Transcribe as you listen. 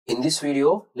In this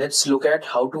video, let's look at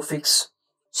how to fix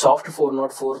soft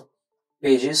 404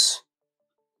 pages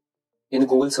in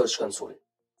Google Search Console.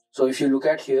 So if you look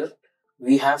at here,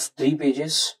 we have 3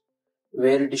 pages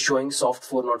where it is showing soft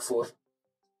 404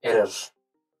 error.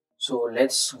 So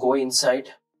let's go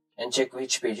inside and check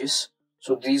which pages.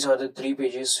 So these are the 3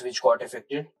 pages which got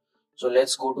affected. So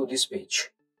let's go to this page.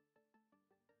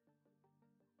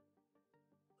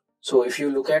 So if you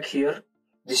look at here,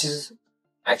 this is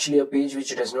actually a page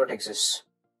which does not exist.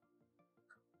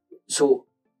 So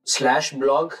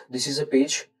 /blog, this is a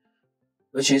page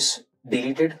which is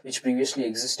deleted, which previously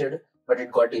existed, but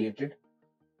it got deleted.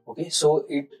 Okay, so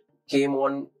it came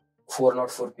on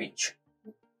 404 page.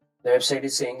 The website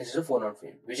is saying this is a 404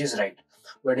 page, which is right.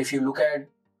 But if you look at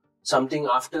something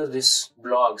after this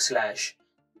blog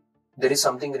 / there is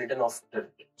something written after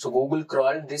it. So Google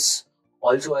crawled this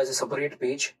also as a separate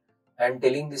page and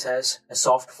telling this as a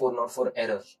soft 404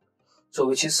 error. So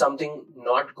which is something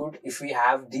not good if we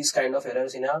have these kind of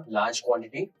errors in a large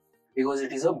quantity, because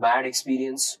it is a bad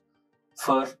experience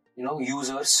for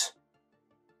users.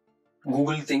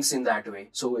 Google thinks in that way.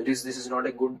 So this is not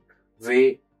a good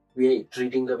way we are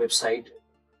treating the website.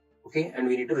 Okay, and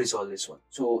we need to resolve this one.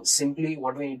 So simply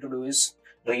what we need to do is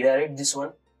redirect this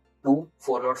one to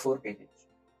 404 pages,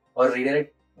 or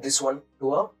redirect this one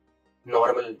to a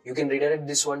normal. You can redirect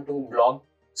this one to blog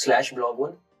 /blog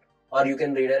one, or you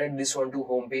can redirect this one to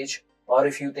home page, or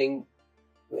if you think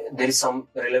there is some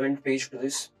relevant page to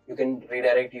this, you can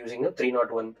redirect using a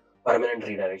 301 permanent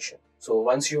redirection. So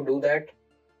once you do that,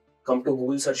 come to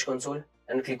Google Search Console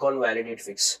and click on Validate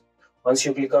Fix. Once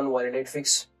you click on Validate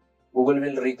Fix, Google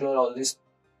will recrawl all this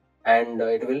and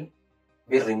it will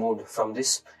be removed from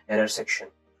this error section.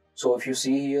 So if you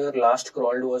see here, last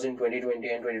crawled was in 2020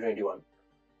 and 2021.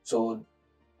 So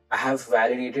I have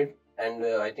validated, and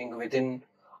I think within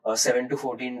 7 to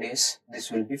 14 days,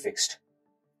 this will be fixed.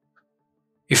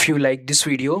 If you like this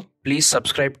video, please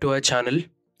subscribe to our channel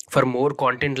for more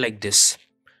content like this,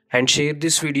 and share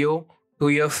this video to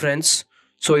your friends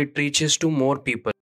so it reaches to more people.